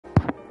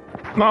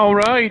All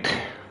right.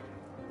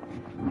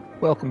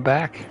 Welcome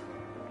back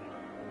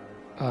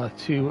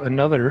to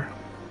another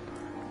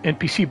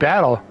NPC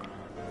battle.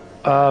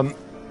 I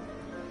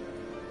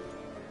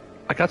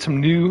got some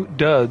new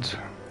duds.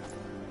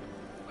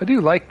 I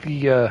do like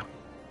the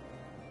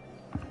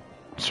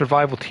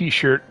survival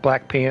t-shirt,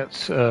 black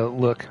pants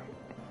look.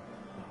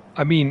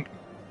 I mean,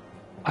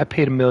 I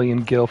paid $1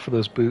 million gil for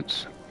those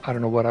boots. I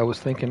don't know what I was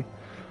thinking.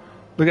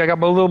 Look, I got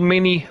my little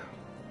mini.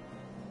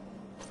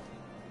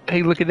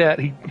 Hey, look at that.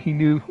 He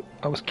knew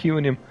I was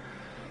cueing him.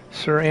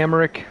 Sir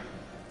Amaric.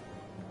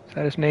 Is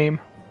that his name?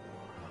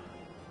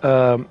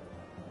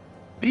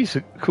 He's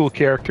a cool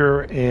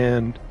character,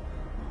 and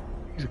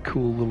he's a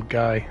cool little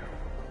guy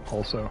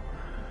also.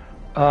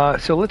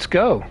 So let's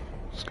go.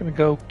 Just going to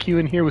go queue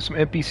in here with some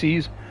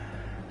NPCs,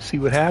 see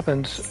what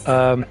happens.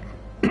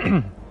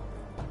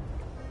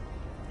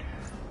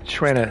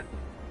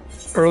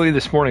 Early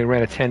this morning, I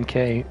ran a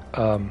 10K.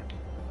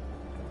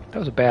 That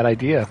was a bad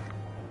idea.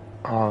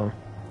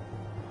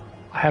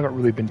 I haven't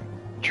really been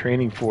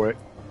training for it.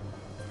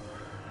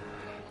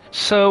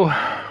 So,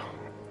 I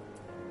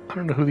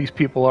don't know who these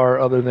people are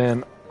other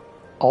than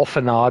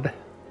Alphanod.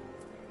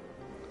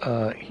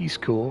 He's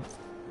cool.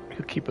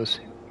 He'll keep us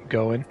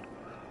going.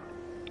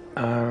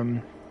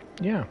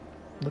 Yeah,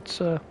 let's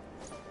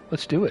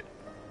do it.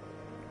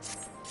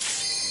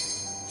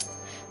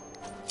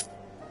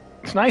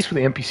 It's nice for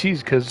the NPCs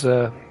because,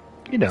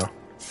 you know,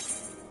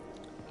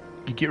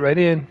 you get right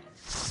in.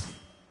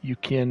 You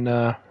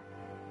can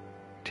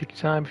take your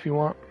time if you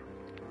want.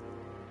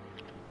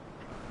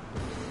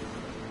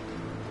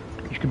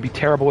 You can be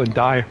terrible and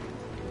die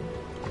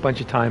a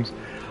bunch of times.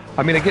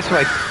 I mean, I guess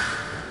when I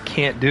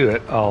can't do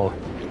it, I'll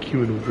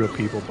queue in with real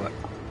people, but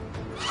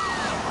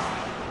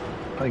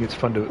I think it's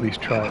fun to at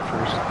least try it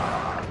first.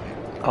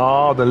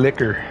 Oh, the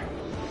liquor.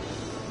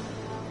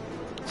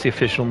 It's the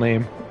official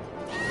name.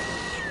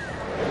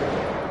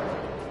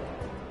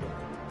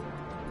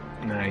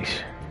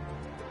 Nice.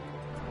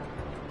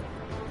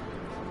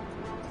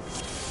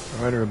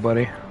 Alright,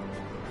 everybody.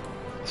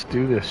 Let's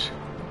do this.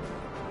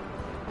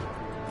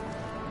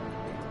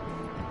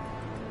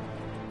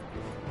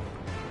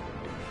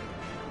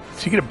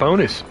 So you get a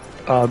bonus.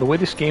 The way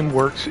this game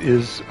works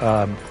is,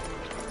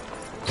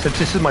 since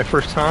this is my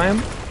first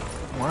time,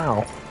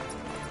 wow.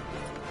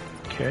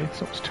 Okay,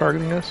 something's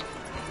targeting us.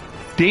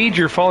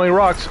 Danger, falling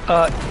rocks.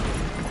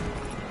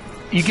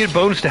 You get a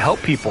bonus to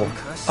help people,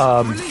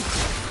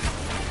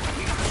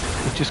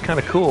 which is kind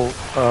of cool.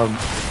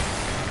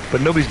 But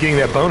nobody's getting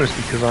that bonus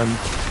because I'm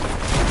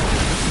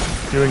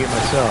doing it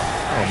myself.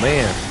 Oh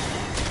man,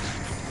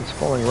 it's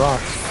falling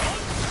rocks.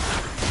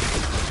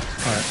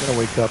 All right, I'm gonna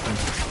wake up and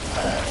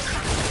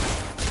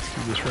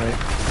do this right.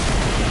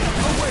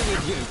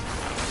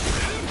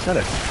 Is that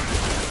a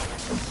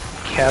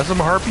chasm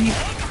harpy?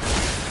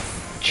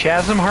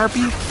 Chasm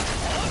harpy?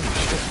 Holy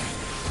shit.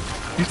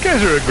 These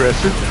guys are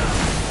aggressive.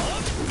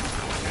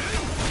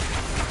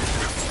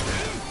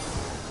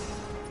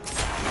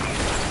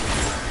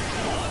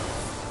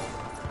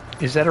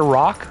 Is that a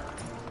rock?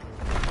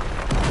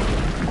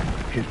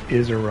 It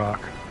is a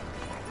rock.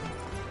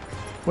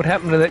 What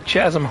happened to that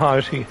chasm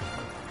harpy?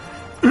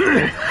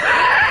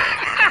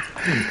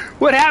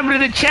 What happened to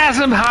the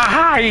chasm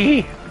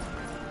harpy?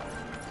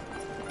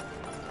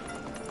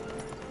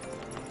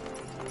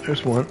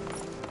 There's one.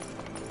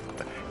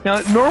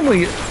 Now,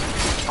 normally,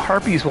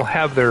 harpies will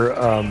have their,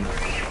 uh-oh,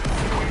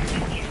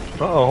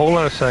 hold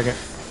on a second.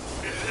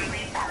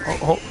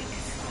 Oh.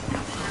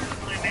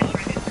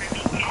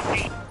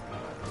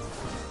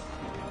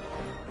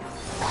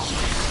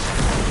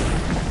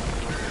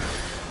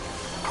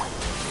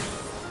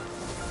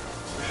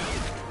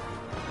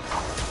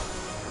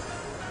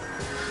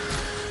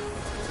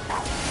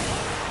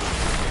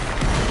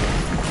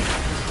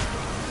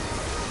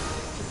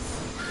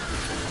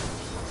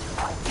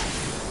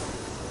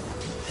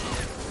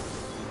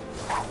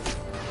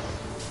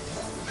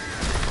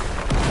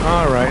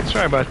 Alright,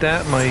 sorry about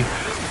that. My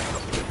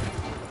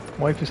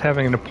wife is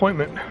having an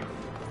appointment.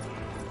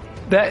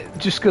 That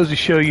just goes to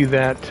show you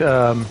that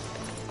this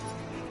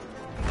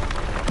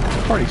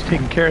party's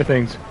taking care of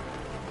things.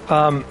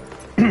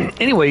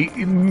 Anyway,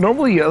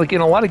 normally, like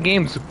in a lot of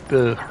games,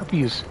 the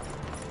harpies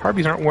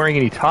aren't wearing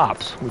any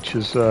tops, which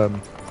is, you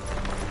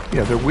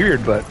know, they're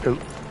weird, but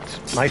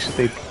it's nice that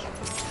they,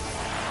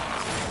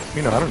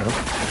 you know, I don't know,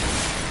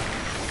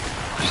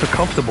 they're so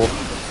comfortable.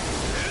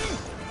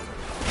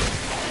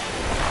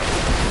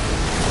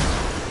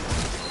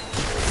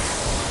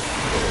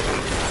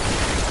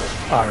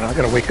 I don't know, I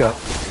gotta wake up.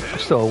 I'm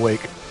still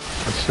awake.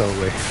 I'm still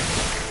awake.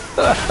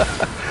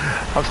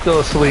 I'm still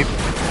asleep.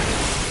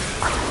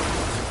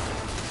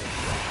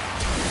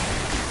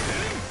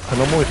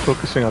 And I'm only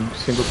focusing on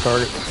single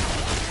targets.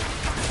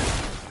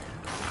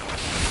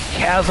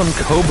 Chasm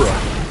Cobra.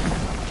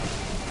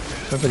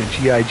 Sounds like a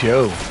G.I.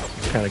 Joe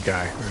kind of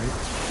guy, right?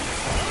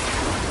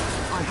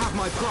 I have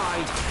my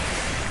pride.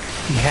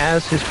 He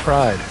has his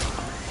pride.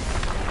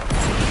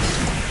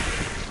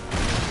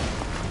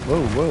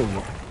 Whoa,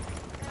 whoa.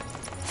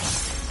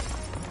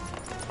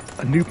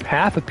 A new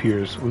path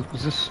appears.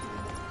 Was this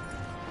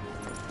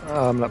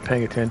I'm not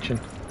paying attention.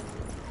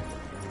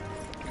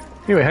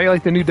 Anyway, how do you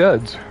like the new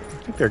duds? I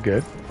think they're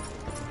good.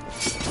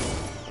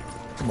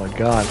 Oh my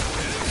god.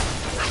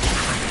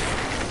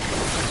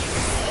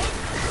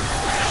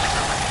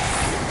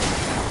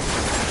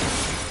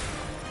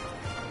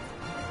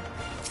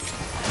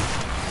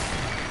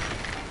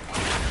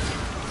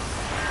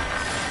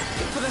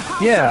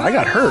 Yeah, I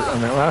got hurt on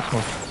that last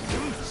one.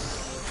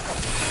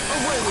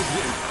 Away with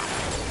you.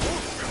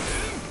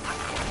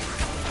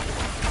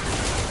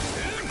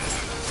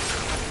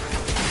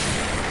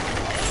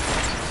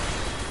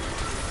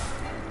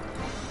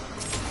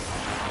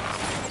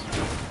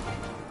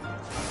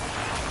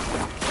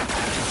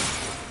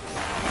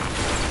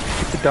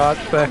 Get the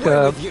dots back Away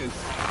up. with you.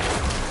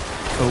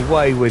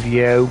 Away with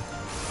you.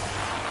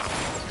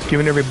 It's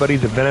giving everybody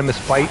the venomous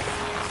bite.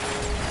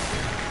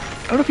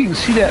 I don't know if you can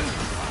see that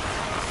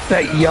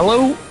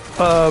yellow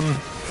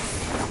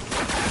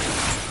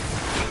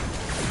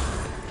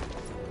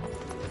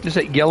there's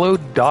that yellow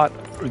dot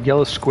or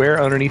yellow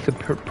square underneath the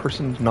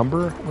person's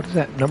number. What does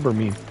that number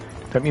mean?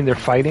 Does that mean they're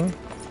fighting?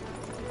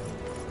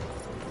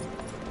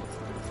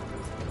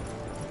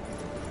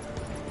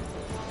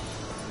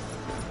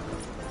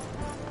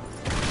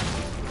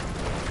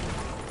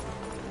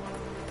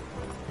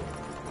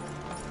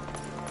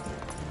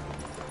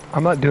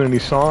 I'm not doing any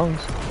songs.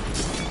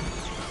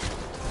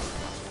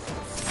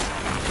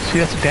 See,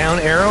 that's a down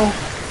arrow?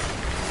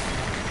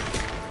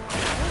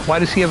 Why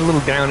does he have a little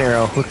down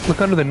arrow?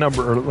 Look under the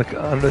number, or look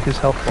under his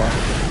health bar.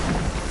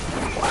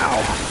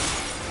 Wow.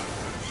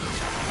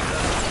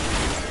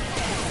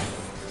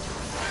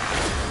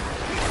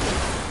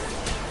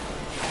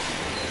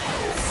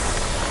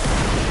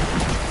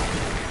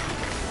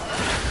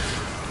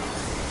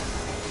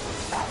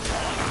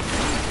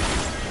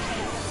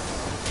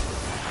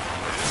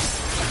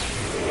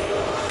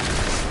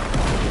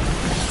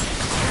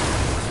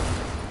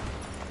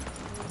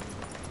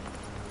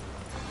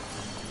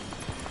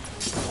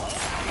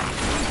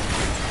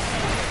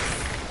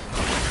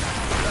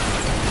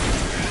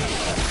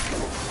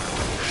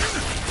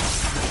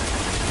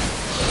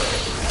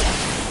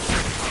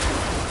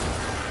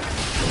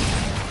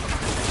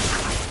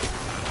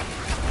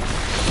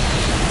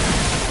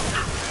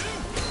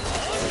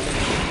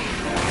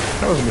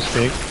 That was a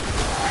mistake.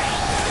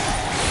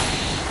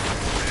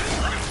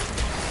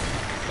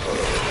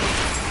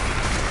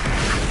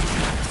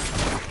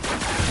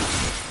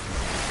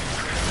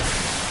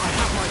 I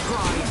have my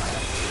pride.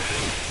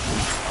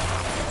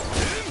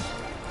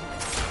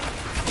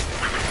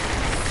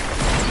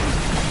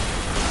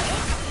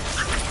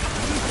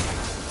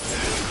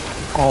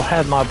 All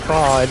had my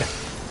pride.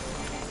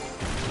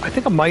 I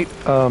think I might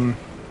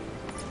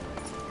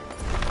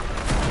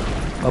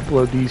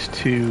upload these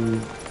to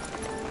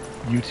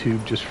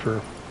YouTube just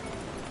for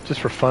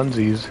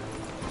funsies.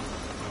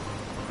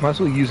 Might as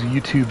well use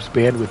YouTube's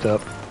bandwidth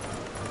up.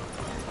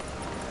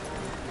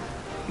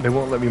 They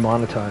won't let me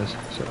monetize,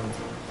 so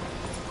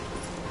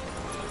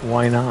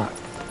why not?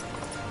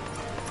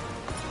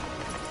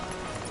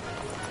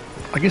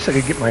 I guess I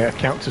could get my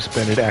account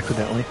suspended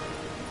accidentally.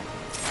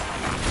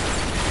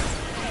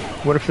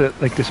 What if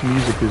that, like, this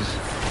music is...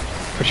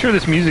 I'm sure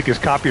this music is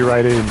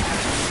copyrighted, and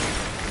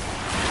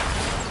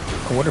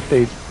I wonder if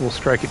they will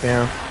strike it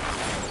down.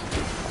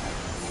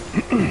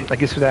 I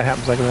guess if that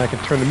happens, I can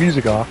turn the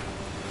music off.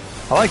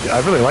 I like it. I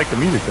really like the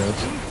music, though.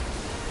 It's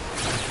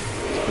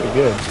pretty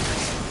good.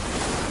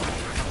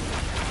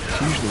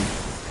 It's usually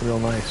real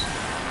nice.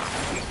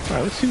 All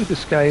right, let's see what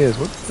this guy is.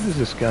 What is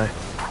this guy?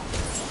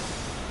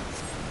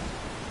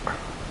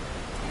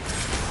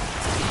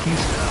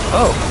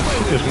 Oh,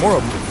 there's more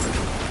of them.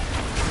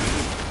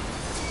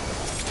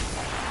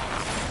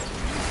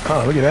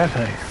 Oh, look at that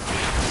thing.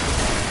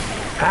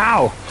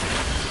 Ow!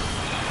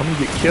 I'm gonna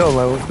get killed.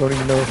 I don't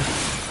even know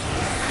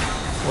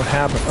what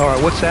happened.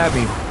 Alright, what's that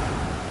mean?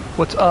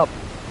 What's up?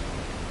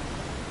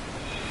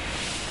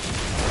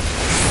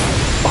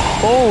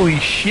 Holy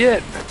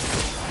shit!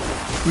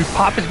 We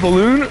pop his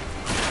balloon? To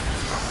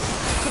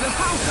the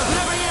house of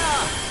Never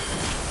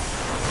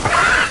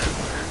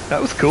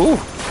That was cool.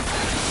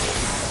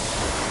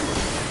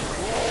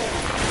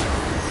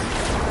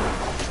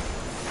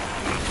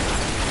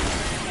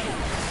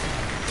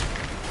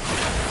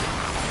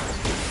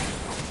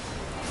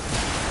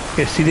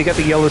 Yeah, see, they got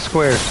the yellow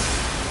squares.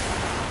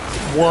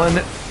 1,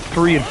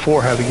 3, and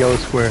 4 have the yellow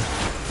squares.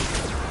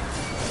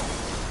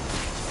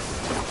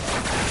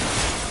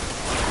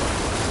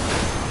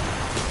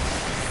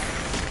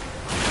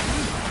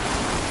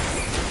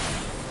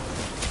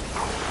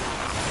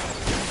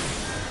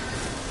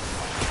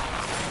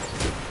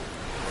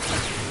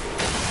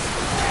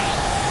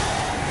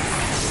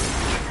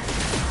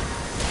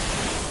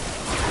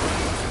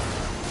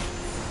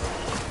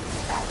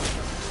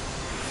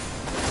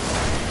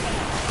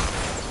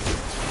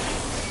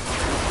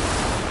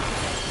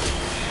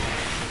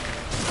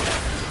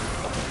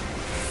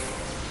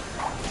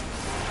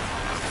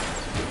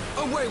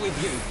 Away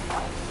with you.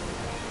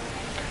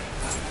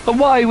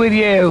 Away with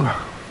you!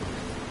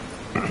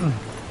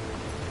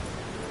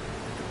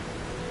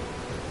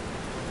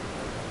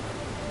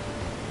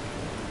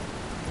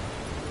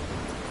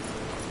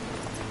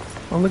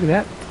 Oh, look at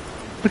that.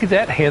 Look at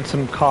that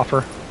handsome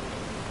coffer.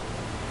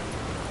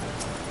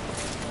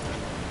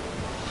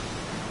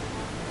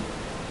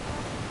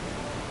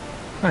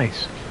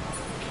 Nice.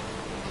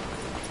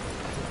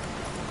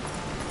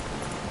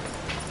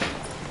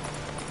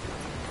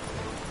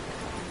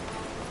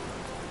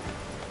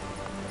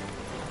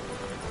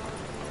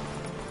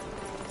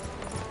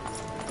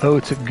 Oh,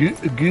 it's a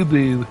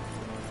gooboo.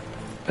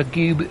 A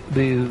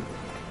gooboo.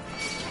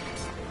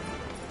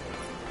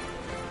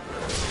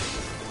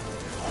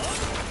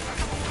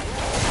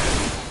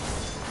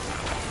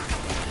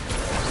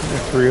 There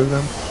are 3 of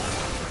them.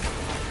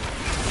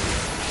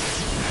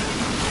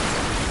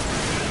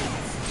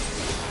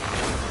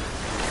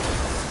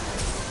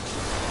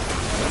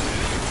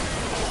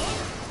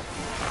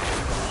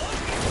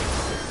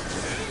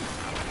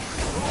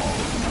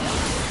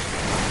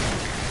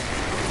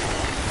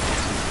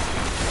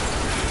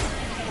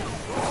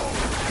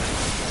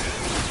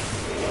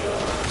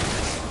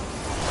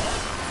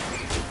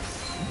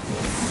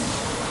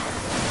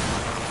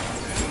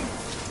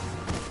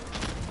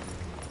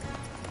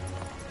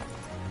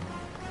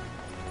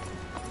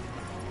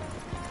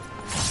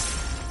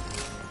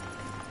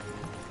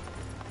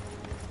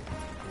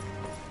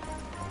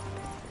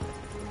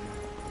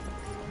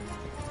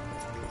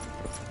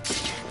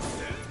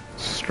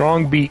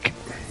 Strong beak.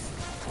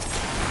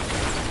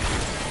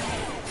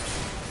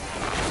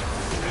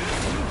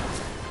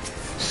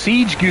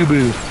 Siege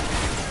Gooboo. You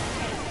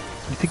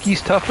think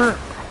he's tougher?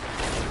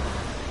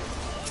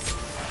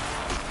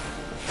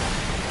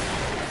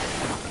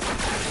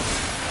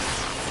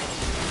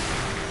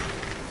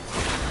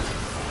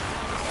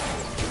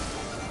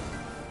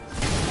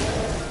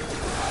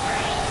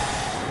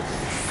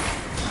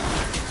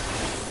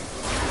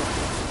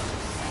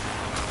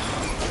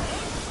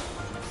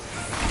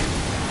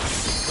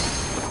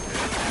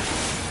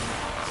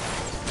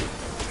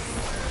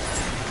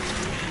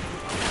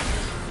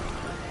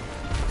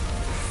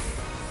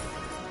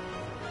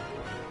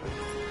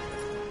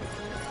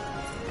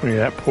 Look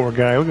at that poor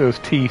guy. Look at those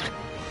teeth.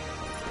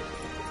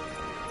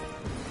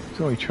 He's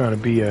only trying to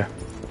be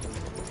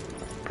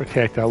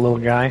protect that little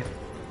guy.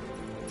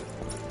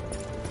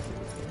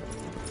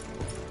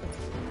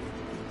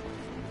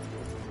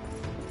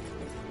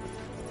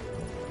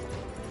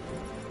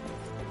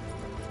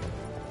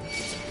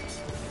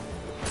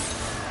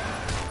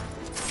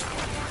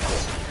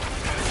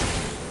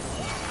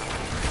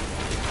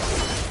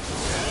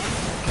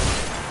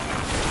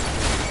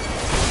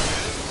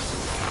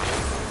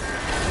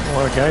 A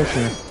lot of guys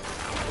here.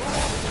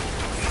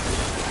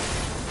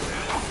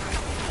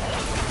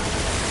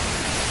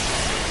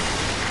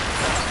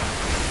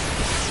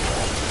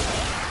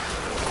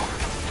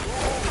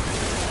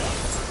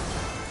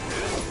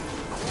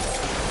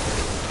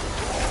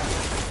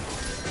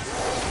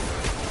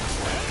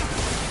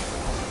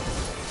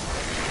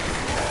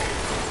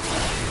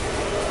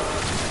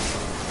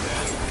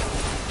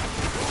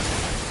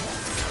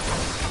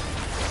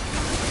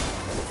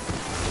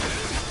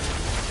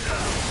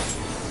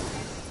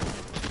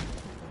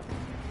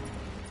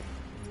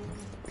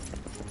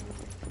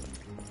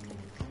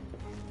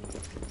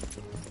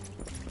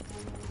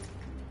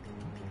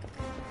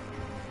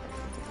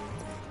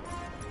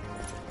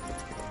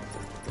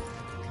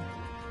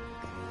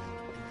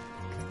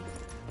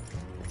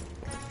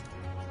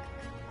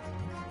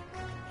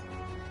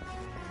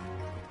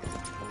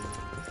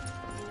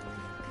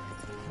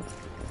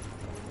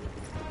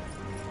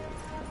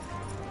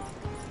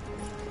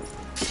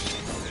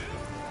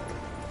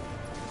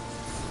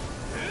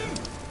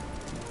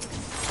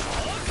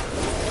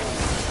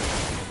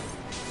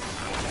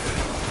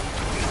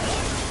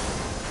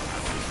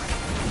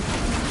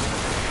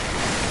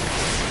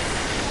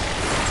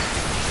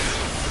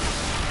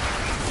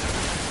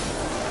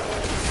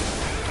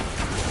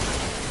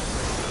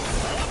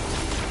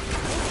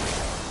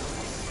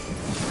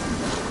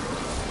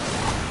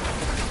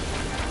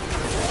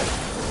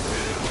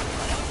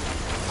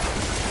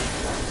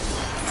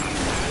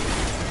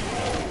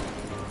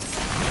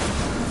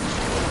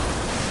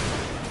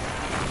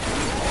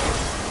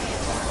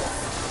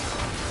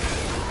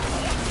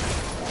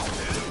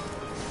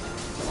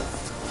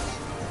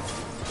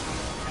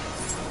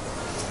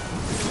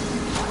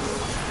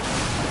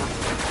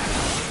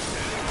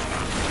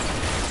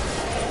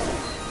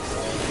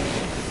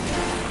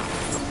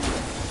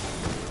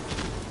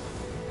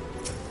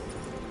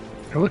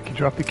 Oh, look, you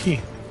dropped the key.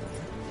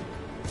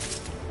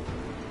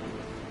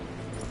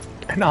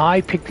 And I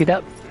picked it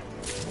up.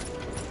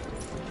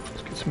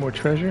 Let's get some more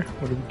treasure.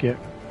 What do we get?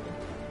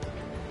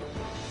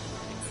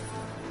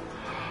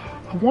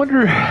 I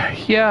wonder,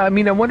 yeah, I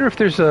mean, I wonder if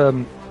there's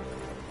a,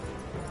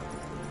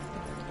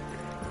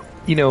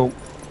 you know,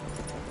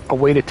 a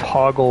way to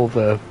toggle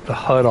the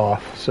HUD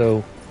off.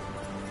 So,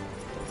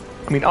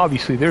 I mean,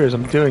 obviously there is,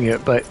 I'm doing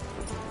it, but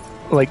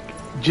like,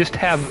 just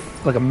have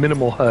like a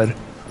minimal HUD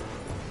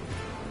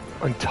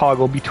and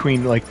toggle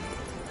between like,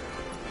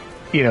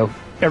 you know,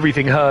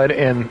 everything HUD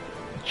and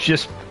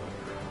just,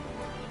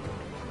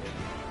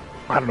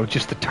 I don't know,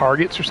 just the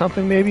targets or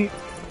something maybe.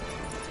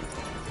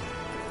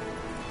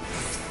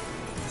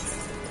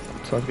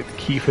 So I'll get the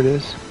key for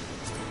this.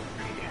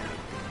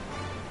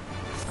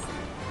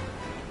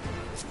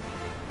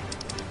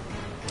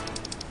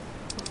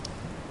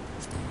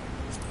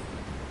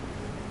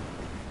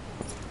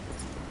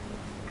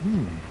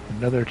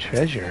 Another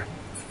treasure.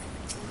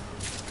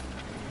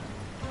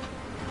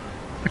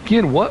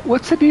 Again,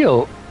 what's the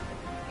deal?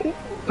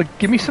 Like,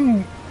 give me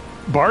some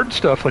bard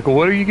stuff. Like,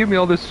 what are you giving me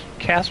all this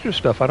caster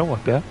stuff? I don't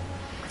want that.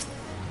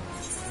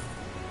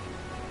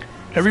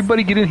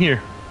 Everybody get in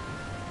here.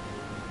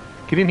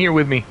 Get in here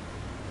with me.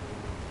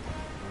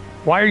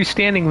 Why are you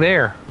standing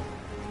there?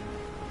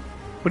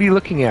 What are you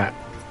looking at?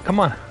 Come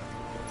on.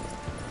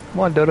 Come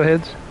on, dodo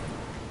heads.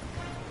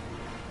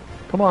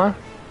 Come on.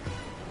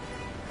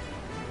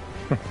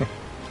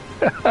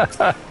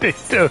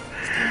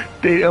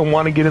 They don't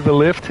want to get in the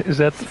lift? Is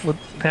that what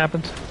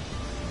happens?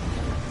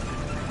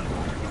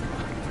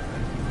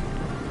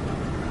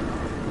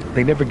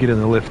 They never get in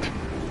the lift.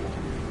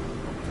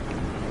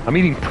 I'm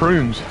eating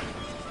prunes.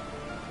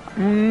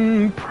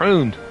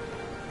 Prunes.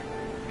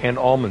 And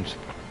almonds.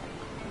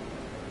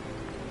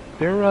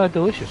 They're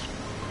delicious.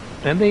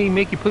 And they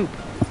make you poop.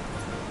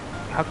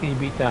 How can you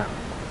beat that?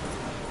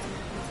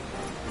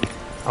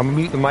 I'm gonna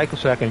mute the mic a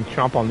second and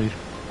chomp on these.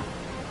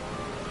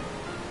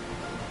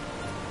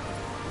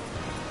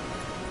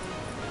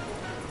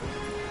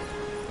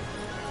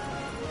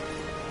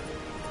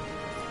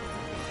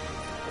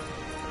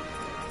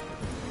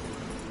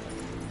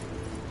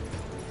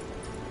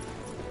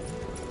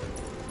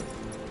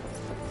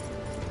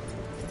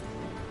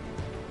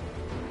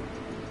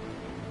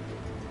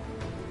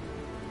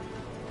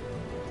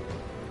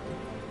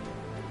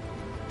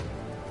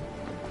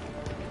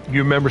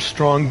 You remember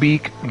Strong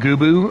Beak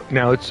Gubu?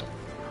 Now it's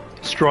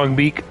Strong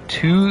Beak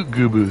 2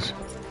 Gubus.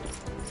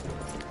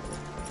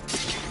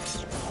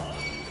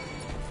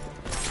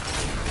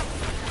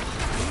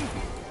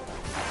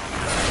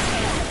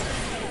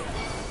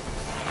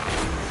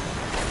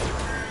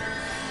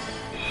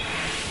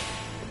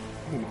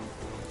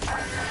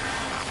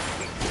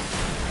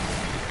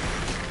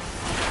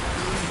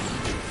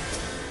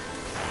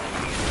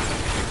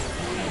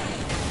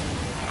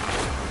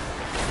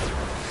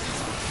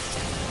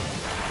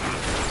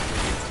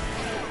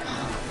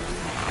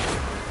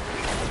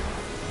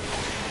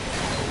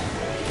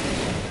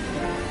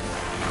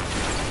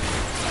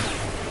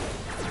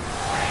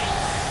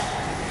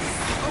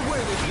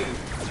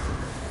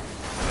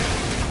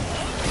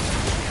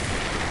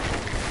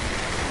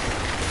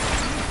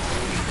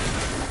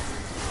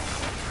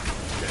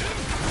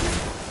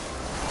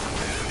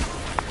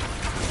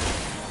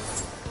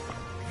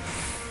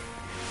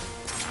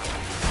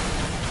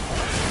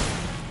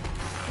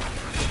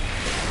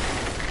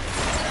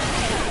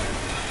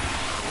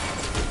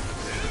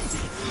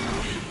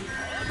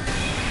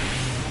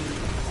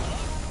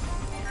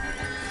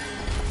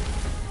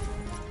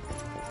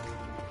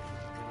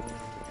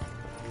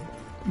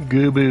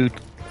 Gubu.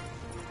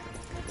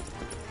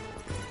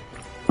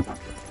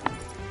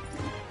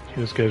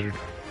 These guys are...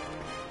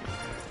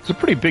 It's a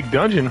pretty big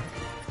dungeon.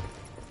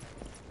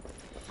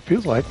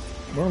 Feels like.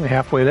 We're only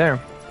halfway there.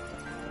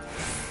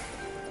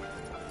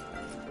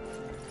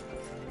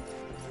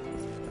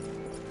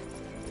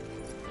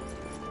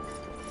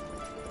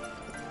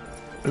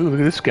 Ooh, look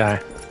at this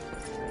guy.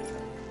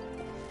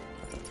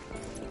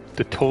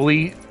 The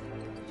Toli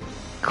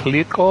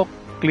Kliok.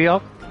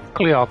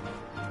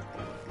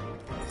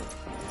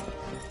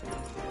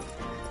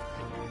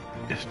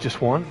 It's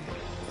just one.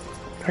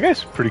 That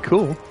guy's pretty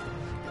cool.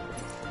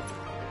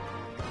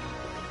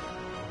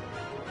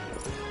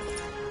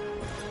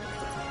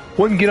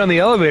 Wouldn't get on the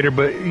elevator,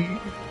 but you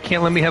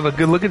can't let me have a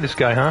good look at this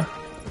guy, huh?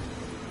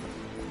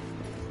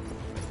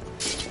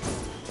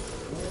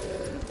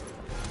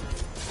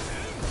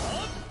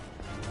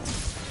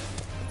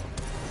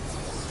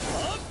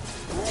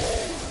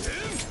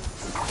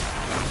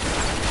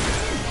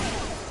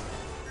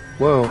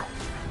 Whoa.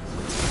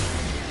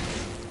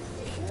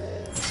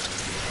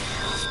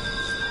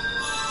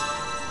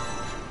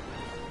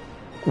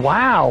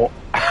 Wow.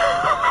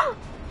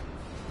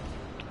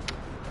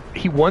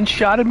 He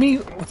one-shotted me?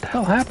 What the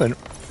hell happened?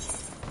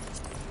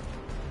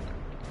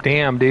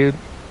 Damn, dude.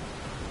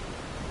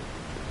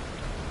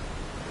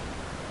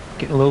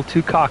 Getting a little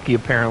too cocky,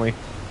 apparently.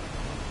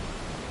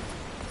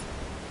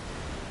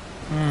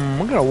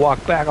 I'm gonna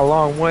walk back a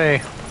long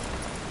way.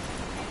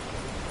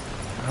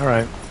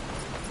 Alright.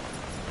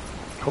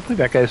 Hopefully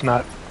that guy's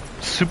not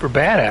super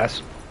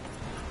badass.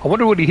 I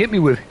wonder what he hit me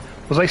with.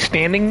 Was I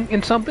standing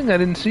in something I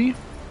didn't see?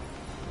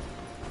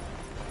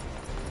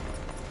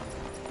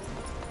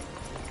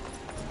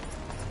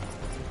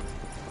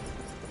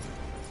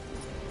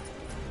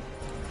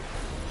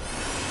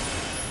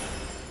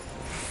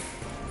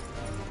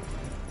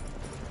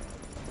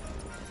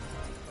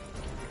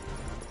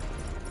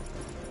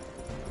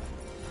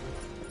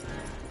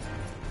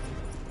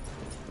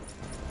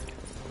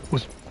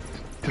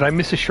 Did I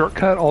miss a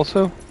shortcut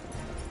also?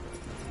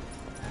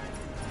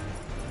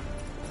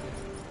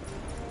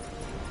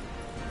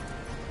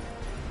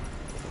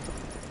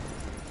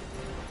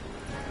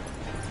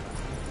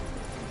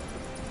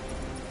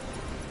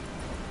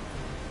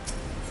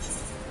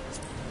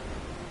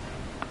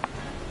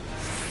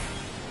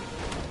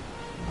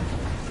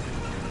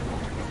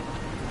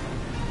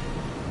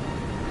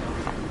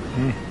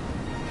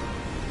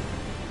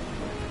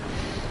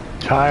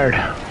 tired.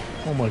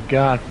 Oh my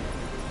god.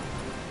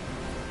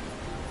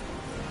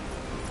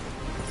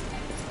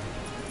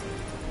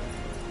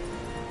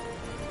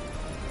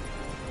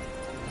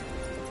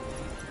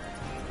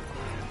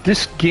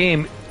 This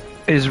game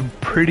is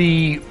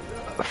pretty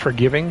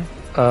forgiving.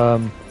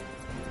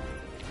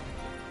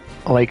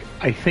 Like,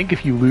 I think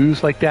if you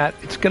lose like that,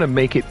 it's gonna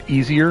make it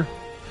easier.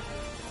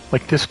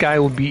 Like, this guy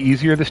will be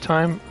easier this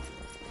time.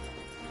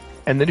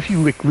 And then if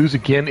you like lose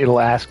again, it'll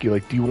ask you,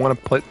 like, do you want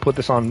to put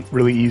this on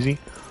really easy?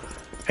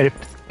 And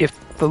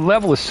if the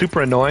level is super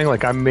annoying,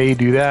 like I may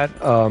do that.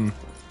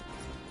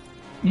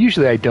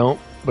 Usually I don't,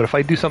 but if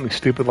I do something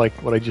stupid like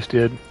what I just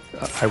did,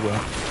 I will.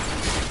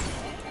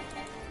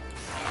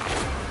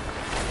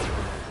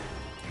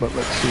 But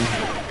let's see.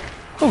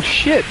 Oh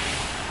shit!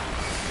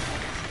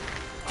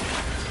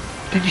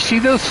 Did you see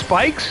those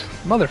spikes?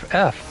 Mother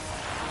F.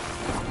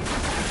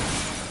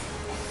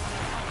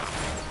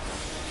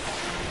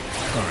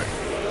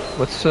 Alright.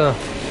 Let's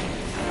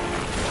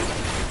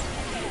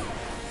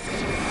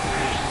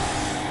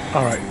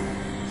Alright.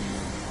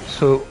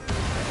 So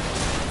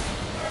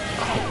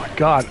oh my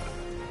god.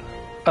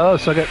 Oh,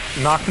 so I got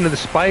knocked into the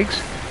spikes?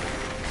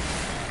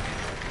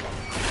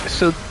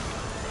 So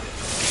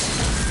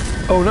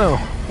oh no.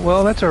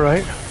 Well, that's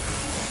alright.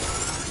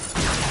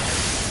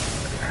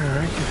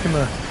 Alright, give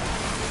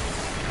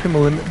him a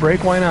limit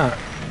break, why not?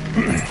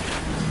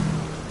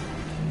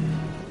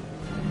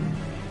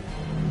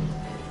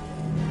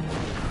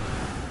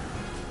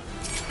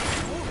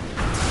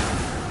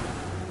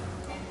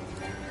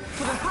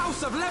 For the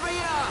House of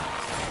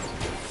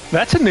Levier!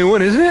 That's a new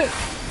one, isn't it?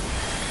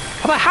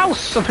 For the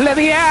House of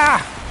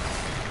Levier!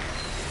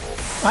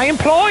 I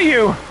implore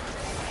you!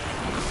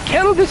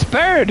 Kill this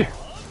bird!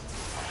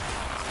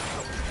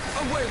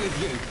 Away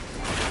with you!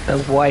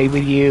 Away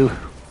with you,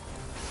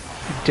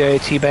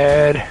 dirty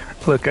bird.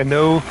 Look, I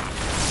know,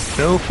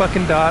 no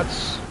fucking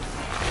dots.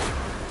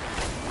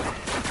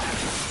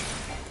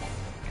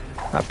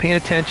 Not paying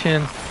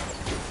attention.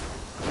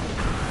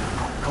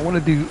 I want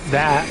to do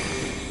that.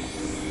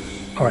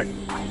 All right.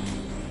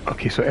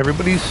 Okay, so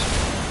everybody's.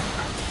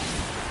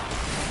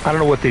 I don't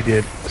know what they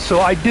did.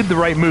 So I did the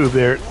right move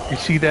there. You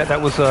see that?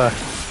 That was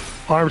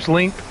arm's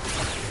length.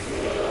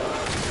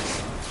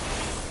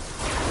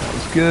 That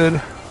was good.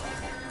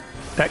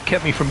 That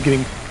kept me from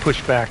getting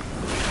pushed back.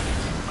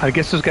 I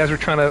guess those guys are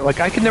trying to, like,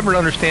 I can never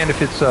understand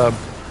if it's,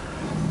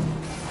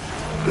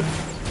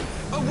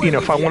 you know,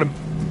 if I want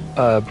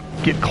to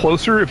get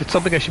closer, if it's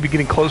something I should be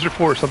getting closer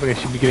for or something I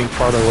should be getting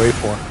farther away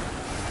for.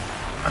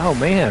 Oh,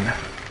 man.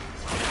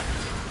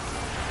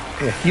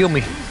 Yeah, heal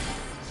me.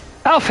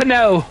 Alpha,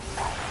 no!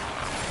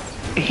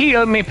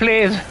 Heal me,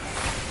 please.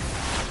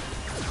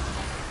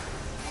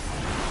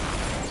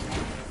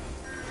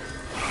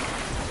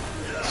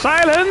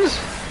 Silence!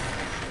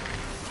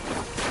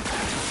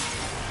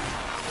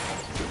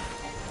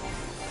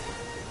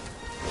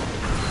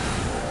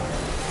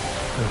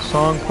 There's a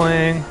song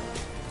playing.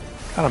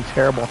 God, I'm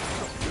terrible.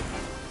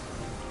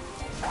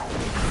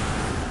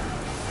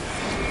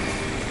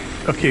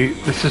 Okay,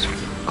 this is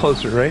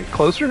closer, right?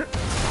 Closer?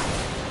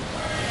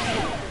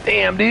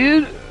 Damn,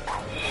 dude.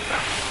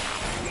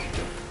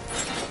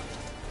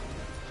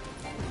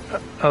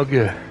 Oh,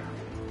 good.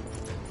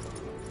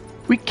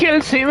 We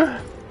killed him.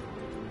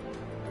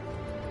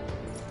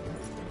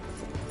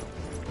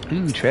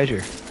 Ooh,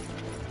 treasure.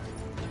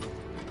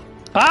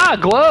 Ah,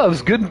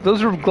 gloves. Good.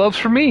 Those are gloves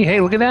for me. Hey,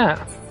 look at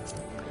that.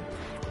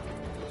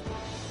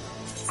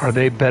 Are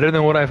they better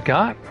than what I've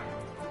got?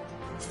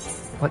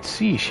 Let's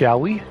see, shall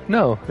we?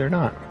 No, they're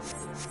not.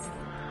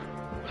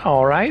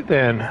 All right,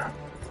 then.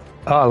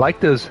 Oh, I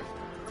like those.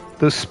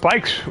 Those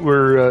spikes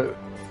were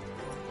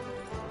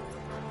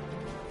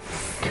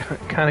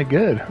kind of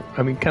good.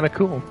 I mean, kind of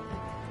cool.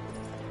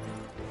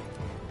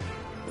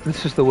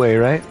 This is the way,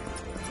 right?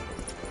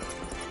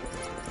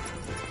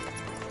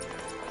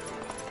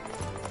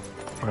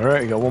 All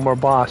right, got one more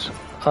boss.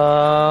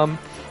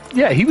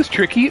 Yeah, he was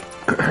tricky.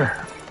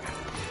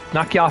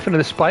 Knock you off into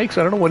the spikes.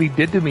 I don't know what he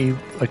did to me,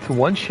 like to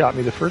one-shot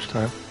me the first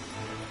time.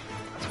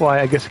 That's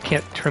why I guess I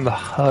can't turn the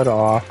HUD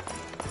off.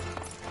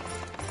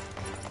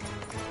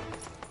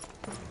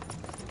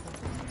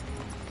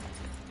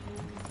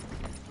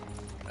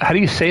 How do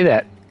you say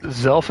that?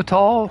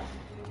 Xelphatol?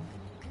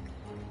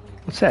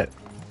 What's that?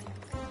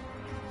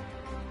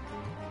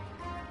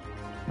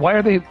 Why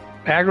are they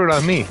aggroed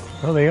on me?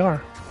 Oh, they are.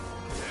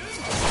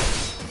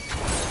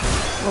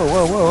 Whoa,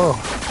 whoa, whoa,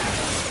 whoa.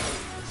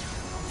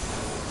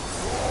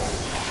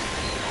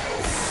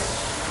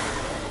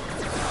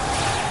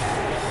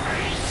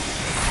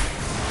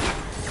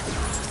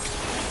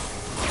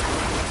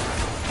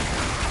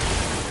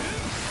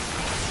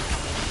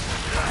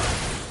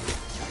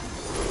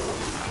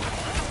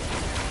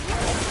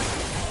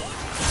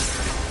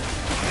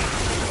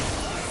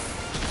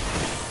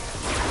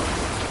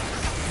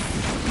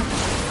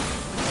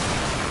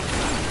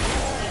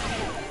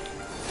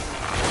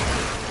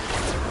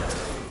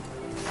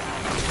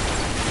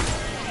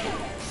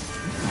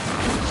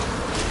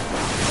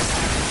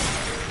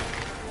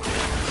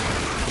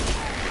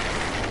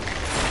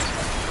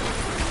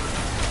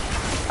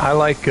 I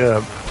like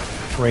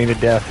Rain of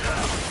Death.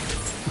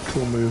 It's a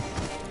cool move.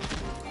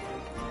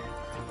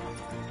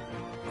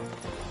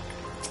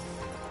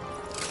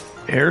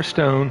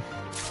 Airstone.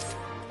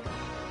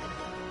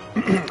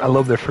 I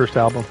love their first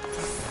album.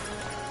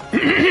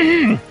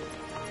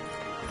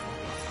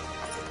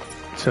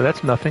 So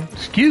that's nothing.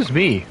 Excuse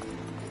me.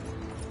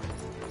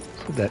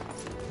 So that,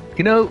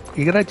 you know,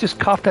 you gotta just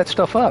cough that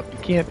stuff up. You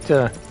can't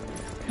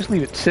just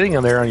leave it sitting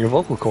on there on your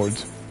vocal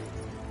cords.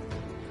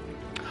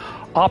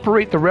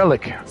 Operate the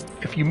relic.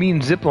 If you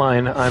mean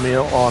zipline, I'm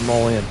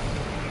all in.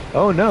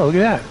 Oh no, look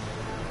at that.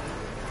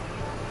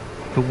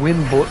 The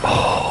wind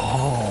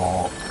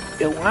Oh,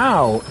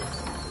 wow.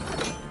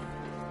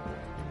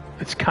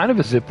 It's kind of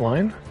a zip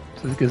line.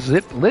 It's like a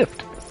zip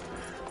lift.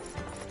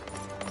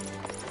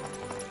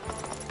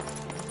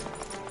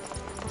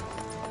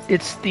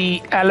 It's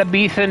the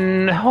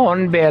Alabethan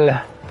Hornbill.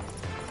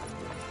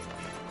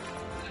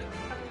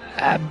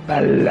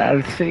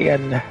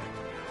 Abalathian.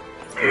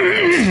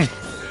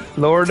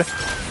 Lord,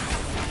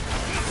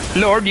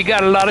 you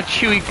got a lot of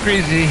chewy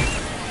crazy.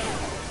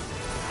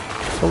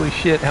 Holy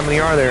shit, how many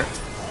are there?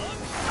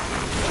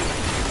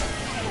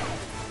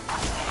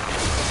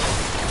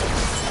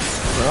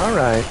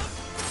 Alright.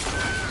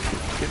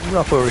 Getting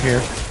rough over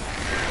here.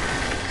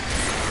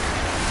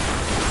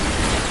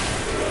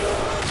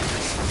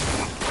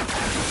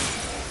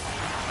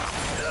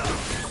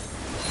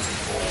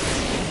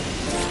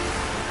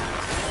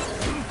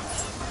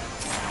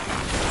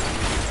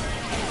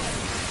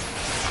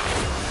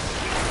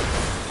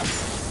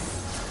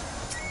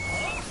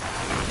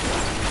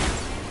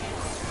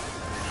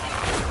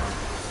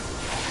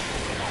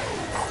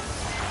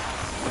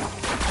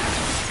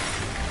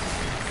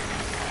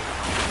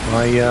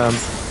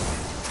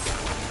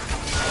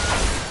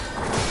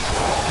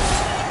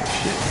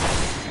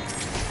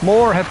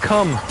 More have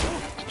come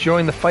to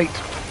join the fight.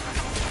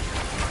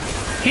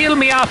 Heal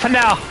me off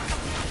now!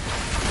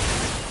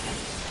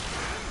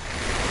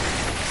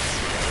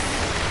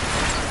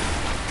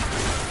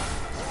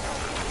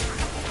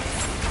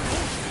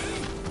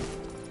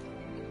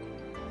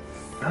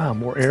 Ah,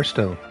 more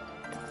airstone.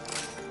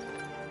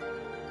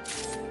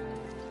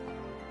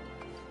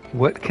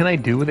 What can I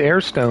do with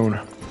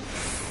airstone?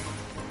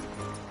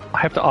 I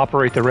have to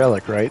operate the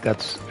relic, right?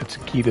 That's the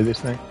key to this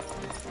thing.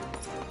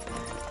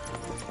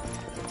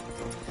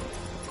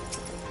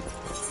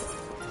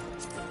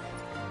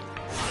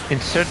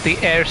 Insert the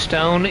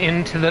airstone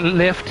into the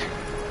lift.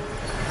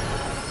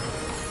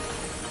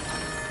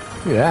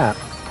 Look at that.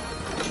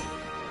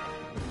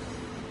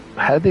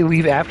 How did they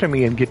leave after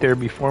me and get there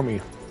before me?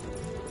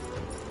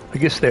 I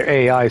guess they're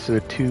AI, so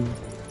they're too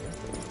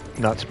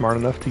not smart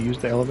enough to use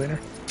the elevator.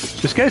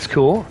 This guy's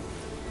cool.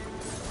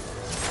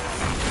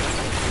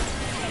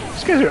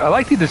 I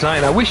like the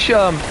design. I wish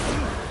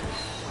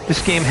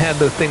this game had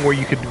the thing where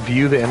you could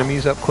view the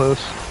enemies up close.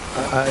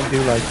 I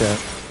do like that.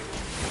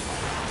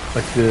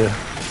 Like the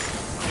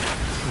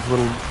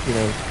little, you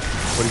know,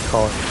 what do you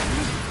call it?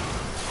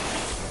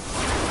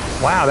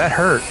 Wow, that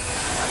hurt.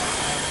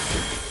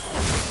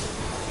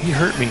 He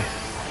hurt me.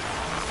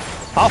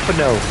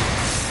 Alphano.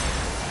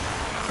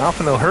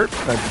 Alphano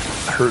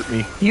hurt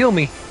me. Heal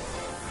me.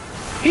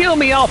 Heal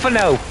me,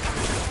 Alphano.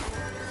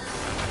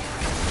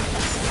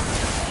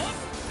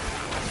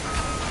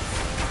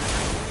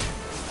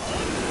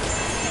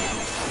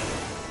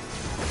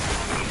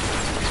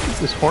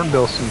 This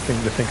hornbill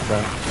thing to think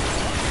about.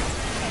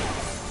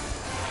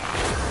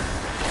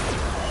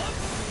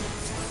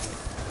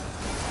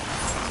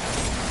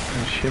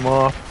 Finish him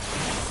off.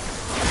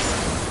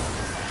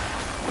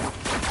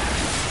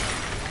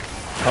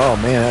 Oh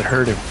man, that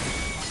hurt him.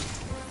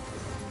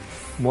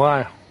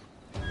 Why?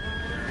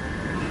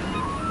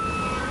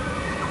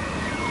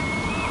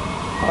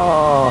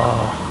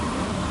 Oh.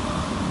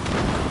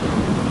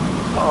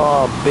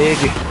 Oh, big.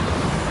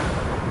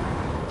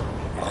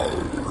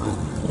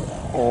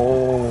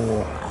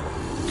 Oh.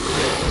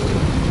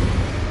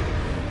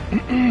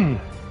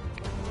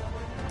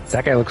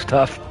 That guy looks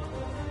tough.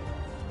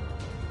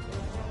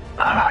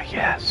 Ah,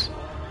 yes.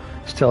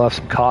 Still have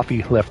some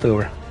coffee left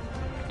over.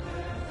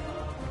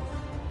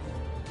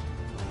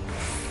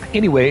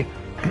 Anyway,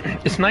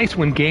 it's nice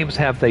when games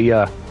have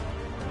the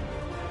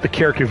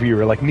character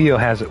viewer, like Neo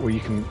has it, where you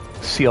can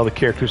see all the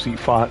characters that you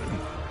fought, and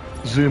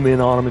zoom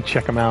in on them and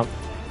check them out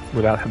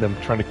without them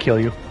trying to kill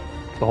you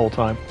the whole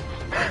time.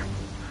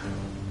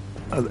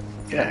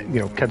 Yeah, you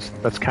know, 'cause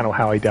that's kind of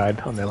how I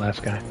died on that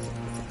last guy.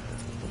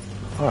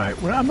 All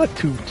right, well, I'm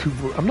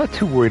not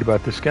too worried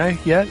about this guy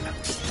yet.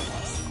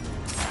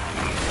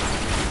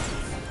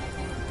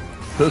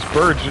 Those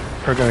birds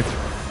are gonna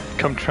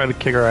come try to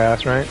kick our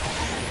ass, right?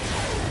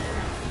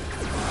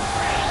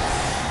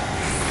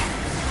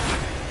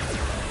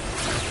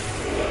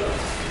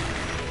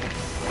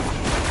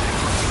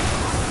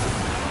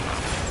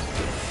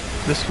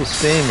 This will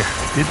sting.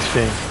 Did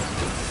sting.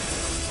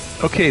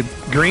 Okay,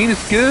 green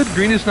is good.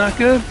 Green is not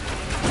good.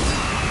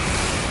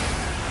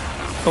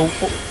 Oh,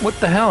 what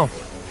the hell?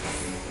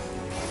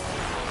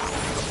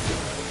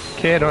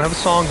 Okay, I don't have a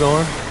song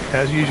going,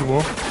 as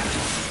usual.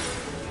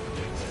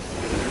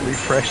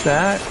 Refresh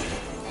that.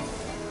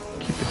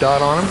 Keep the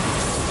dot on him.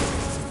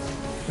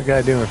 What's the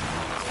guy doing?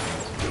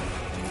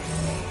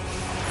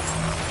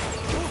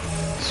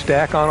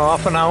 Stack on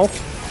off and out.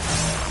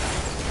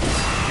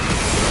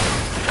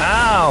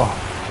 Ow!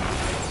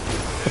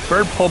 The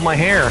bird pulled my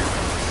hair.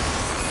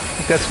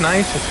 Think that's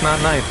nice? It's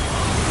not nice.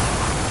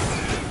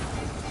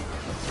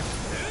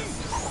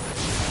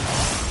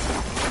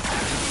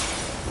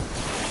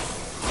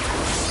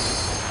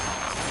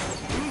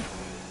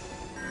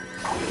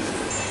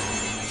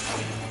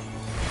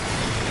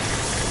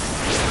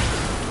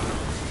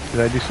 Did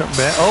I do something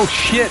bad? Oh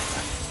shit!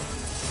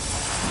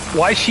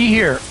 Why is she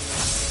here?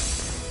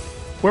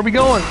 Where are we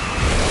going?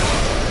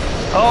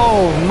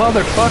 Oh,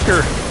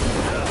 motherfucker!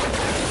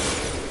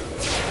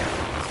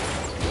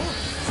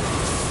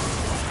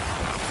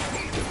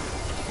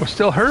 We're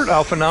still hurt,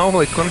 Alpha now.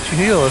 Like, why don't you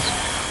heal us?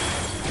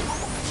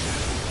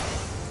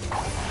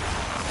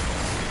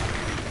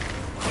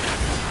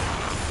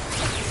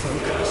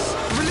 Focus.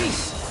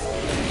 Release.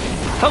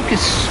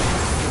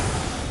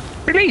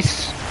 Focus!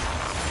 Release!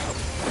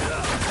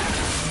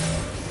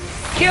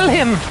 Kill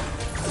him!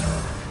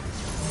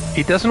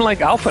 He doesn't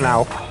like Alpha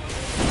now.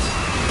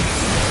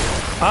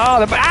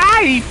 Oh, the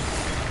eye!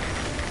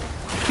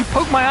 He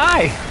poked my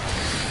eye.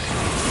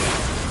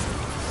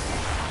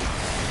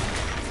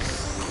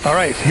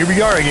 Alright, so here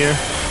we are again.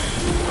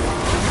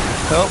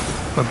 Oh,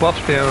 my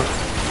buff's down.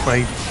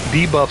 My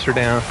debuffs are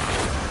down.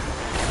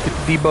 Get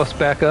the debuffs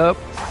back up.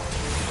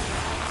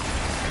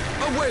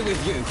 Away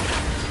with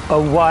you.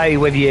 Away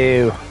with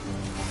you.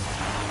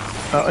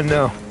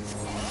 No.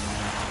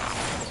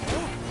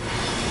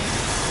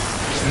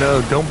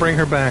 No, don't bring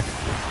her back.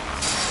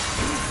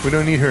 We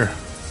don't need her.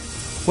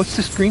 What's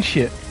this green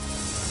shit?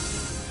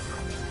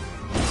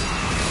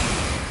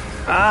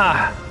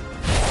 Ah!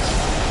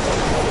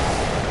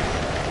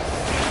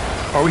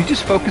 Are we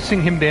just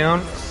focusing him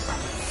down?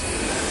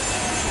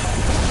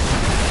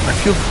 I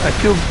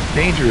feel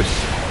dangerous.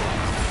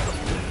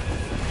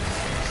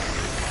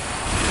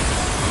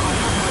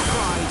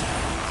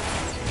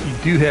 You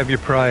do have your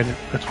pride.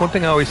 That's one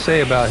thing I always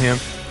say about him.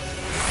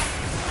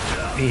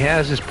 He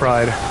has his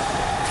pride.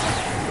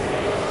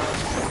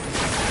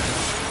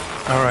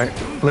 Alright,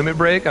 limit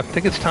break. I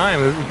think it's time.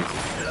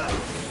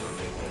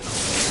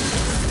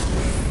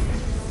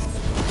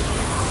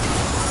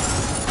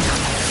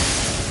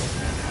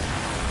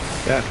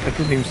 That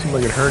didn't even seem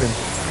like it hurt him.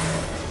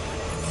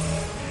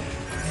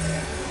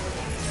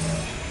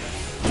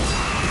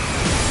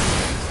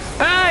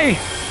 Hey!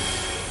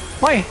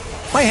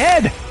 My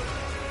head!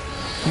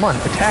 Come on,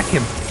 attack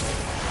him.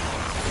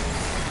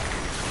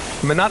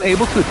 Am I not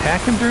able to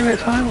attack him during that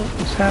time?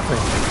 What's happening?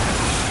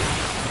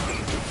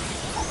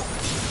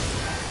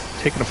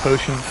 Taking a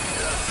potion.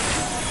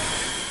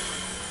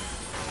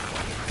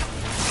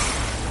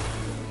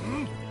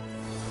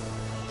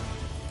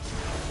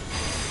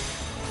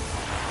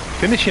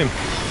 Finish him.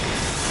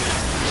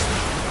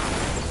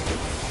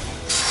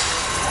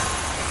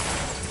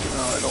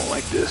 Oh, I don't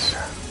like this.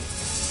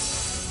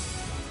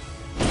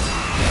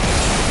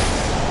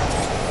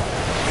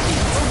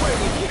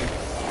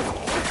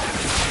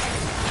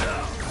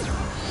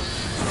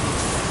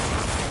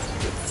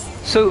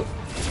 So,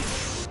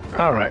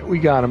 all right, we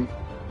got him.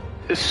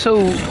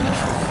 So,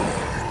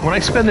 when I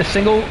spend a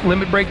single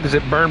limit break, does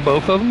it burn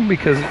both of them?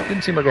 Because it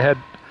didn't seem like I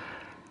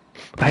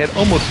had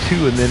almost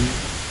two and then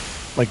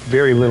like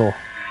very little.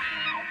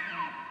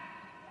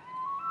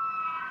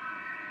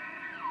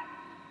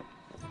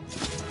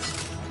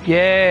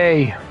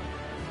 Yay!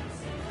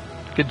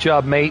 Good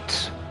job,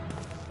 mates.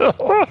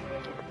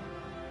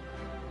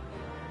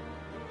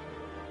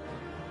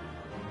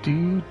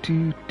 Do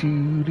do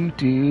do do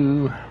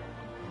do.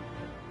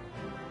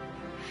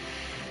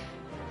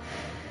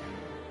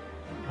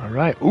 All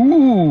right.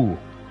 Ooh,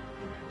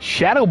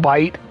 Shadow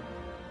Bite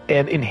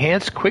and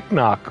Enhanced Quick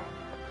Knock.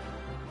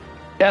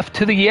 F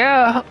to the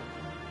yeah.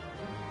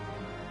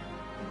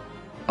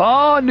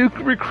 Oh, new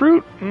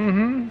recruit.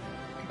 Mm-hmm.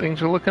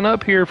 Things are looking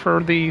up here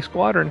for the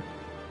squadron.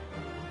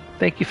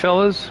 Thank you,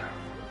 fellas.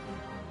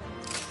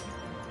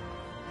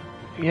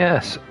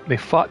 Yes, they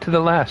fought to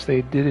the last.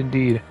 They did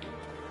indeed.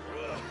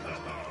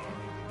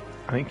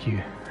 Thank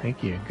you.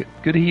 Thank you.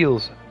 Good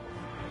heals.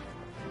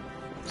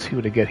 Let's see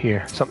what I get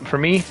here. Something for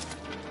me?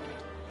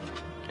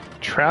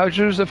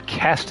 Trousers of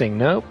Casting.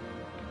 Nope.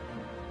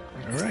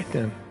 All right,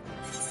 then.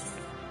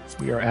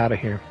 We are out of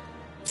here.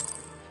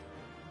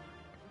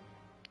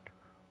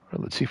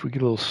 Well, let's see if we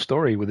get a little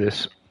story with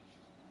this.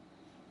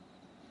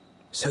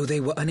 So they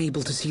were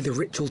unable to see the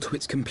ritual to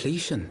its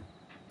completion.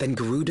 Then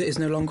Garuda is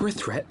no longer a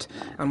threat,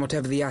 and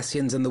whatever the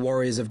Ascians and the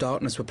Warriors of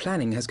Darkness were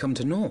planning has come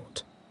to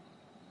naught.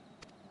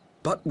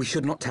 But we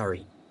should not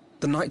tarry.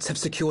 The knights have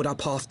secured our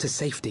path to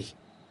safety.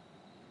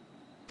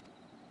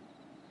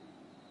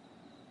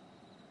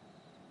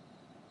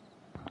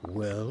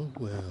 Well,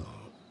 well.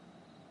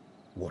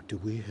 What do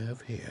we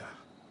have here?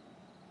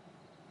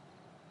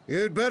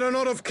 You'd better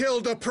not have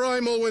killed the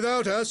primal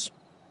without us.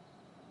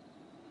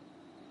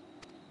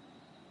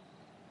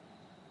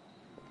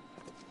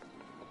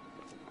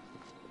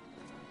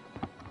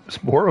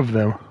 There's more of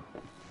them.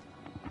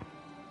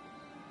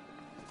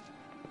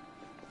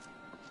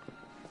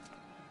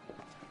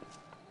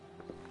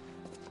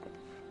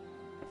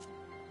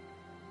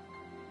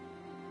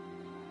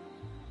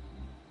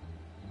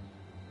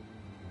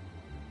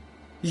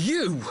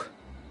 You!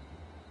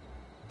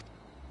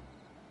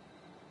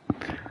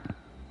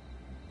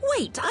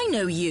 Wait, I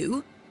know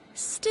you.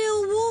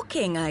 Still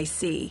walking, I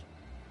see.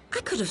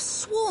 I could have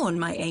sworn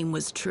my aim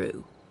was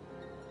true.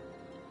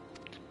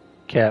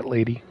 Cat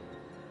lady.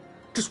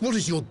 Just what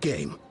is your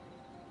game?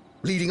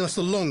 Leading us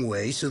a long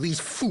way so these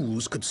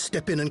fools could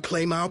step in and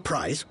claim our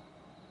prize?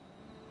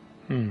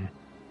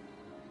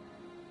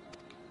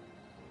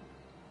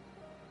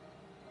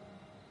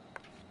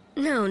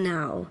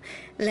 No.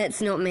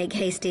 Let's not make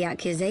hasty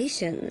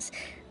accusations.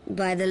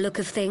 By the look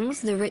of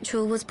things, the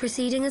ritual was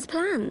proceeding as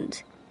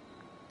planned.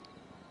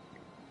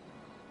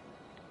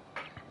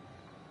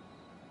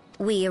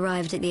 We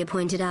arrived at the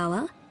appointed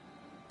hour.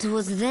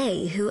 'Twas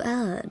they who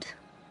erred.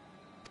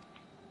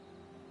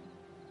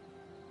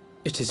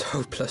 It is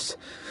hopeless.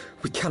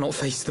 We cannot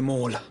face them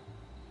all.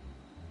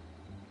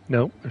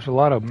 No, there's a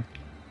lot of them.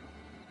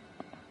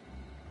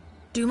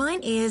 Do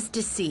mine ears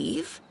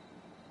deceive?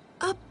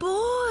 A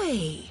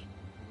boy!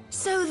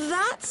 So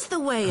that's the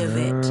way of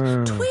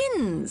it.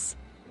 Twins!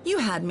 You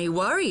had me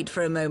worried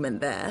for a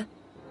moment there.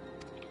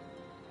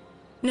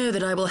 Know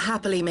that I will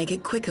happily make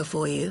it quicker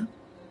for you,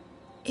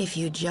 if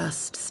you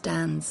just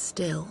stand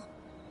still.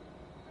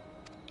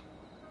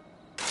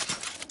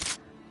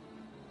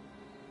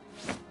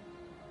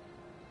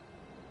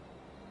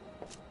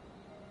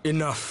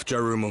 Enough,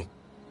 Jarumul.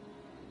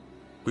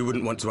 We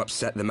wouldn't want to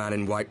upset the man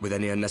in white with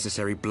any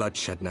unnecessary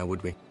bloodshed now,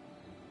 would we?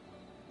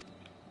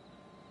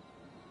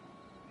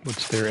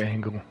 What's their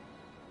angle?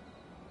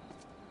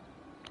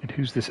 And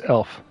who's this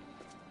elf?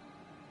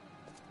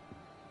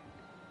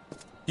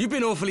 You've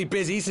been awfully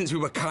busy since we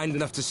were kind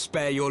enough to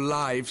spare your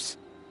lives.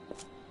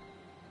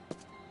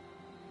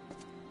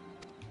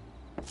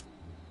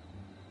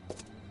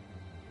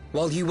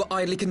 While you were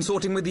idly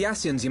consorting with the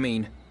Asians, you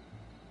mean?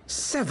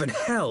 7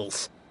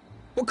 hells!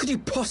 What could you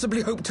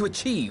possibly hope to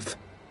achieve?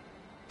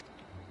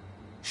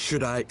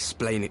 Should I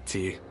explain it to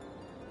you?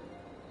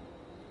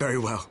 Very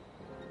well.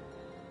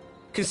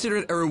 Consider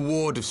it a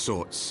reward of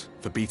sorts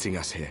for beating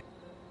us here.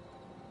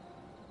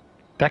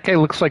 That guy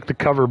looks like the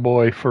cover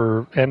boy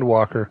for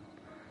Endwalker.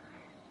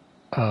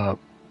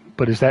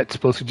 But is that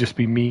supposed to just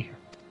be me?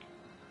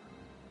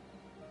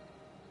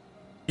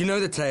 You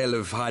know the tale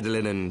of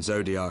Hydaelyn and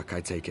Zodiac,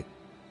 I take it?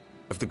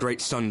 Of the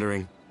Great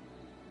Sundering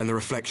and the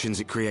reflections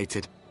it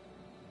created?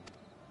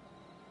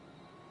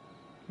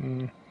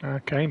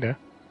 Kinda.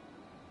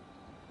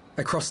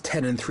 Across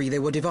 10 and 3 they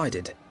were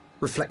divided.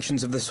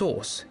 Reflections of the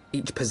source,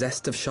 each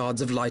possessed of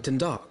shards of light and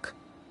dark.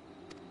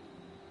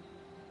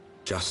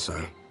 Just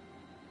so.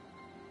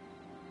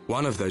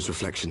 One of those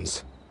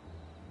reflections,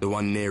 the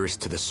one nearest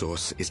to the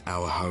source, is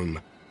our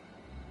home.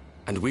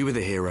 And we were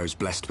the heroes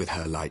blessed with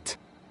her light.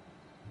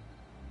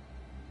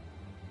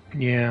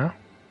 Yeah.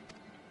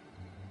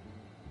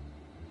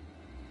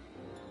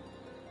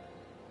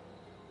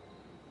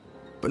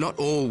 But not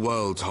all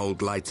worlds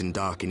hold light and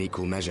dark in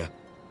equal measure.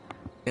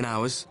 In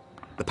ours,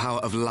 the power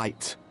of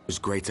light was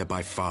greater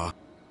by far.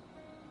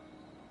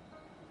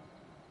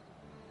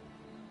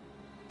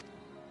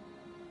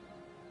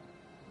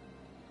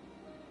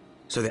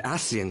 So the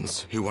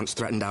Asians, who once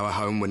threatened our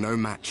home, were no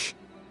match.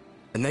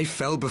 And they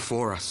fell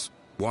before us,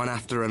 one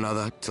after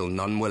another, till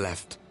none were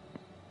left.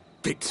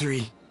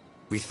 Victory,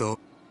 we thought.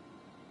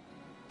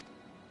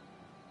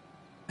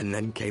 And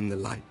then came the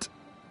light.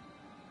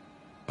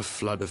 A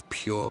flood of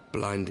pure,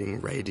 blinding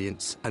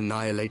radiance,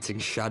 annihilating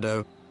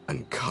shadow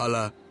and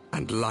color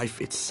and life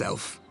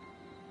itself.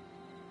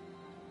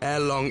 Ere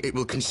long, it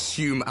will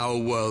consume our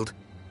world,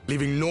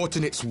 leaving naught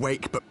in its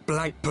wake but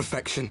blank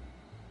perfection.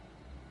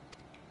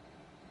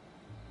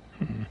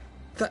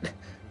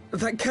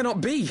 That cannot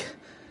be.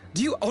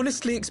 Do you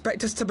honestly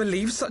expect us to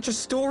believe such a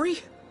story?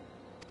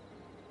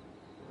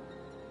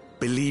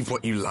 Believe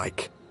what you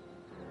like.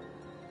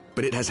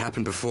 But it has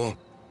happened before,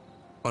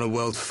 on a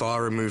world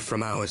far removed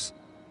from ours.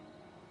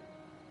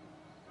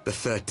 The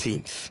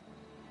 13th,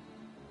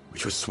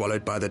 which was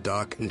swallowed by the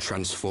dark and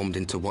transformed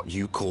into what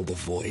you call the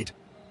Void.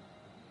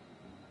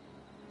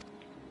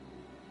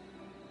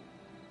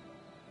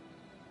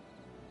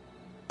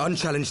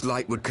 Unchallenged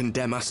light would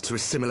condemn us to a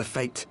similar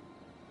fate.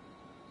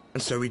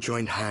 And so we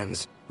joined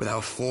hands with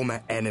our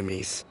former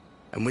enemies,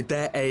 and with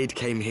their aid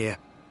came here,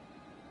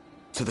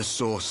 to the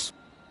source.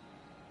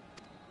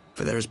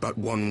 For there is but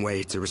one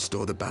way to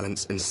restore the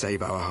balance and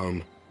save our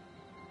home.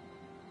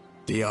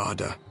 The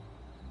Ardor.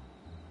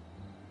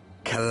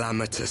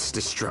 Calamitous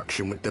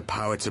destruction with the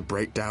power to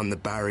break down the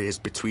barriers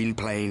between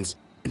planes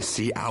and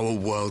see our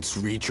worlds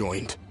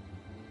rejoined.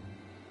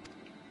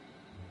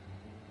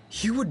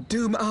 You would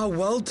doom our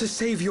world to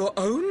save your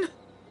own?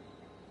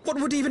 What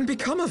would even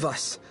become of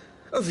us?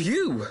 Of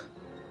you?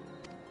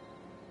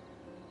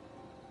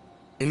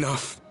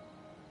 Enough.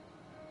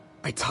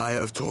 I tire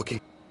of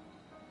talking.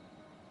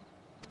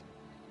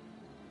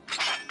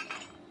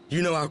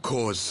 You know our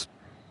cause.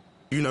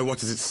 You know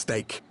what is at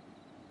stake.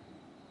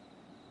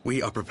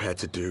 We are prepared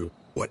to do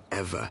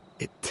whatever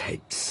it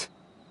takes.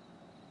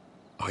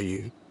 Are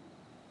you?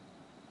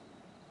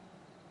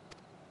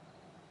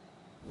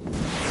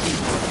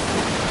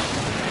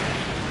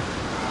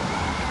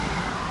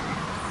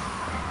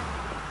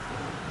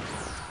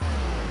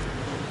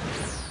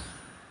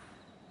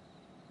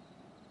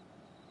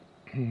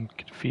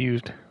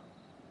 Confused.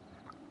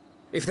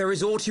 If there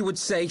is aught you would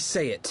say,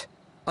 say it.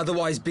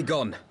 Otherwise,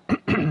 begone.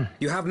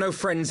 You have no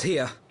friends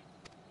here.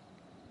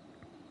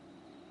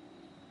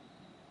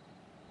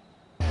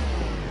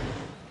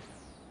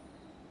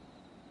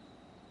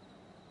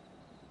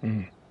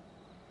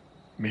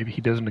 Maybe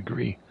he doesn't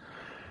agree.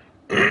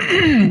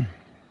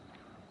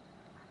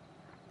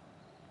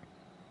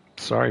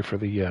 Sorry for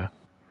the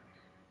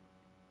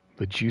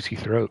juicy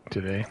throat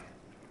today.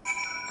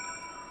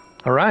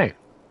 All right.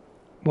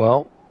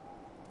 Well,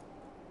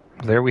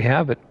 there we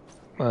have it.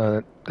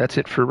 That's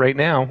it for right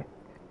now.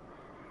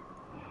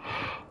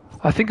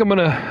 I think I'm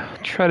gonna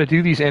try to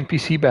do these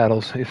NPC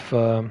battles. If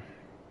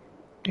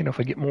if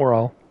I get more,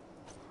 I'll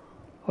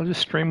just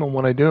stream them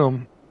when I do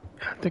them.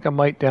 I think I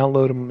might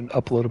download them and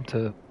upload them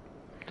to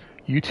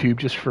YouTube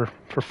just for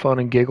fun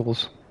and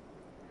giggles.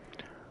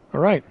 All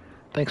right.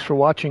 Thanks for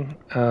watching.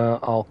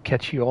 I'll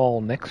catch you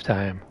all next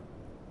time.